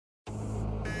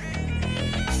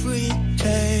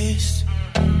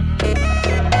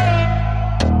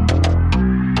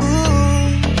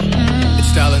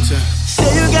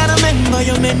man, but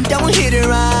your man don't hit it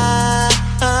right.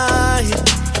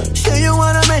 Sure you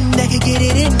want a man that can get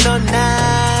it in all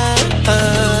night.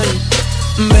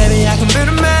 Baby, I can be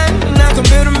the man, I can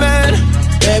be the man.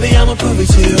 Baby, I'ma prove it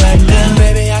to you right now.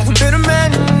 Baby, I can be the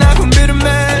man, I can be the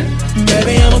man.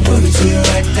 Baby, I'ma prove it to you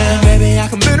right now. Baby, I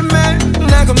can be the man,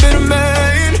 I can be the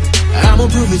man. I'ma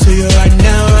prove it to you right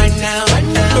now, right now, right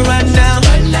now, right now,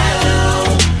 right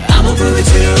now. I'ma prove it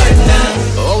to you right now.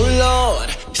 Oh Lord,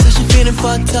 says she feeling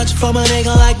for a touch from a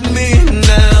nigga like me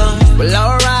now. Well,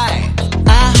 alright,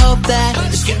 I hope that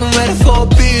it's getting ready for a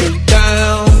beat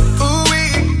down.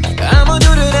 Ooh-wee, I'ma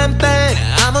do the damn thing,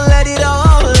 I'ma let it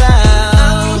all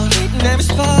out.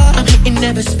 I'm hitting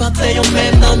every spot that your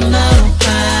man don't know.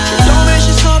 She told me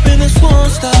she's hoping this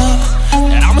won't stop,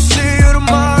 and I'ma see you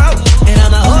tomorrow. And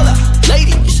I'm like, hold up,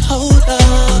 lady, just hold up.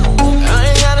 I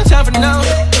ain't got no time for no.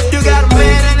 You got a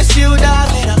man and it's you,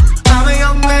 darling. I'm a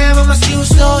young man, but my skills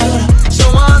slow. So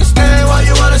I understand why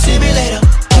you wanna see me later.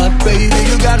 But baby,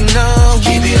 you gotta know,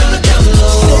 keep it on the down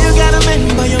low. Say you got a man,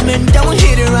 but your man don't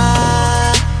hit it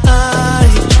right.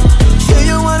 Say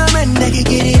you want a man that can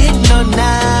get it in all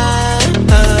night.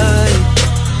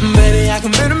 Baby, I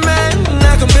can be the man,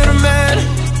 I can be the man.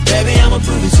 Baby, I'ma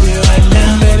prove it to you right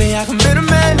now. Baby, I can be the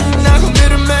man, I can be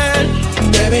the man.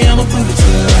 Baby, I'ma prove it to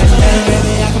you right now.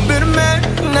 Baby, I can be the man,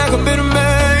 I can be the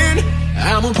man.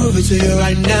 I'ma prove it to you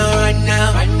right now, right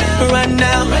now, right now, right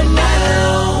now, right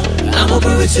now. I'ma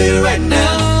prove it to you right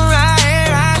now.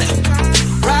 Right,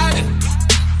 right,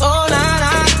 oh nah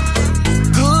nah.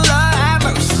 Good Lord have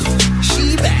mercy,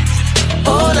 she back.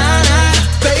 Oh nah nah,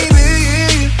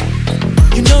 baby.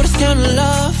 You know this kind of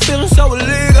love, feeling so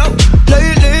illegal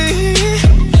lately.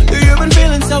 You've been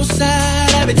feeling so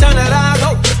sad every time that I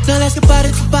go. Now let's get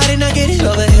body to body, now get it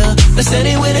over here. Let's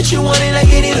any way that you want it, now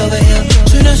get it over here.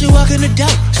 Soon as you walk in the door,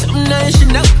 something that you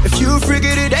should know. If you freak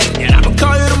it today, then I'ma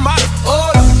call you tomorrow.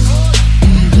 Oh,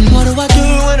 what do I do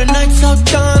when the night's so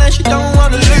done and she don't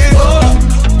wanna leave? Oh,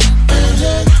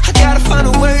 I gotta find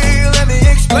a way, let me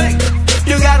explain.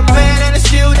 You got a man and it's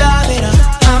you, darling.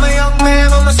 I'm a young man,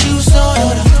 but my shoes so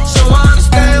older. So I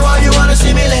understand why you wanna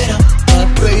see me later. But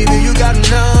baby, you gotta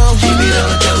know, keep it on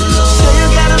the down low. Say you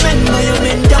got a man, but your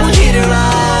man don't hit it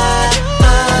right.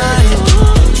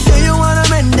 Say you want a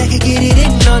man that can get it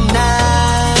in all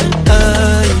night.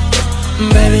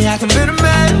 Baby, I can be the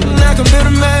man, I can be the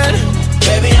man.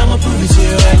 Baby, I'ma prove it to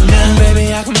you right now.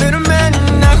 Baby, I can be the man,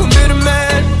 I can be the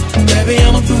man. Baby,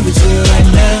 I'ma prove it to you right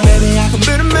now. Baby, I can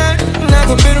be the man, I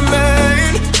can be the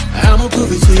man. I'ma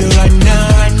prove it to you right now,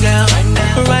 right now, right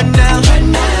now, right now, right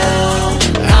now.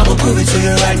 I'ma prove it to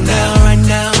you right now, right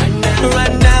now, right now,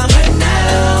 right now, right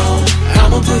now.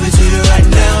 I'ma prove it to you right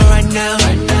now, right now,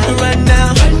 right now, right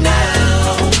now, right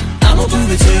now. I'ma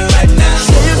prove it to you right now.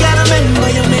 Say you got a man,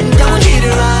 but your man don't hit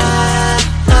it right.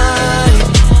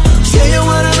 Say you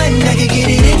want a man that can get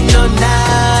it in all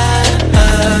night.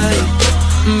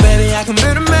 Baby, I can be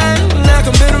the man, I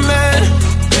can be the man.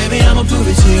 Baby, I'ma prove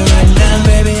it to you right now.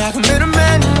 Baby, I can be the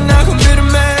man, I can be the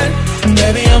man.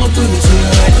 Baby, I'ma prove it to you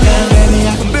right now. Baby,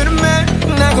 I can be the man,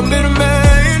 I can be the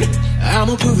man.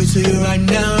 I'ma prove it to you right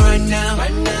now.